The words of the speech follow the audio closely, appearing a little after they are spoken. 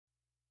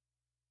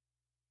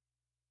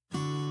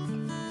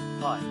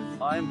Hi,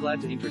 I am glad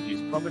to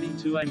introduce property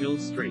 2A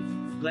Mills Street,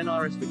 Glen,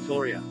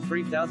 Victoria,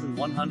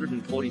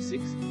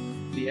 3146.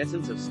 The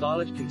essence of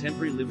stylish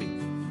contemporary living.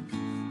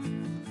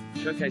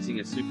 Showcasing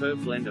a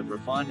superb blend of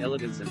refined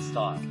elegance and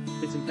style,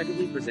 its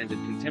impeccably presented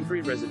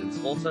contemporary residence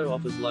also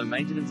offers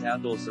low-maintenance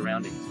outdoor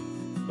surroundings.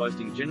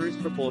 Boasting generous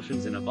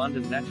proportions and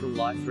abundant natural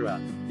light throughout,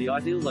 the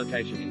ideal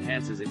location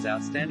enhances its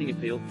outstanding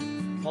appeal.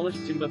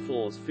 Polished timber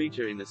floors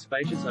feature in the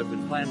spacious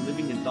open-plan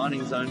living and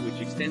dining zone, which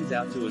extends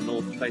out to a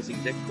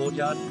north-facing deck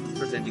courtyard,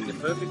 presenting the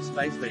perfect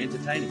space for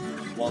entertaining,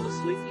 while the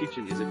sleek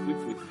kitchen is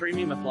equipped with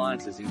premium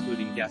appliances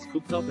including gas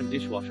cooktop and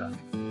dishwasher.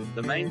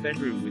 The main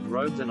bedroom with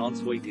robes and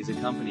ensuite is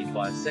accompanied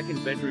by a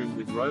second bedroom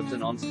with robes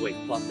and ensuite,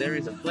 plus there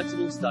is a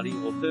flexible study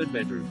or third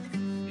bedroom.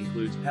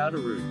 Includes powder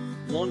room,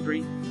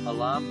 laundry,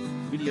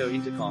 alarm, video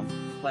intercom,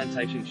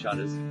 plantation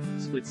shutters,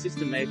 split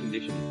system air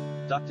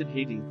conditioning, ducted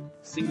heating,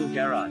 single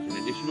garage and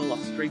additional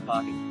off-street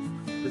parking.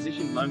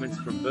 Positioned moments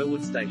from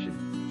Burwood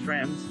Station,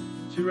 trams,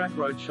 Toorak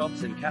Road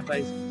shops and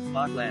cafes,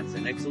 parklands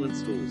and excellent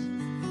schools.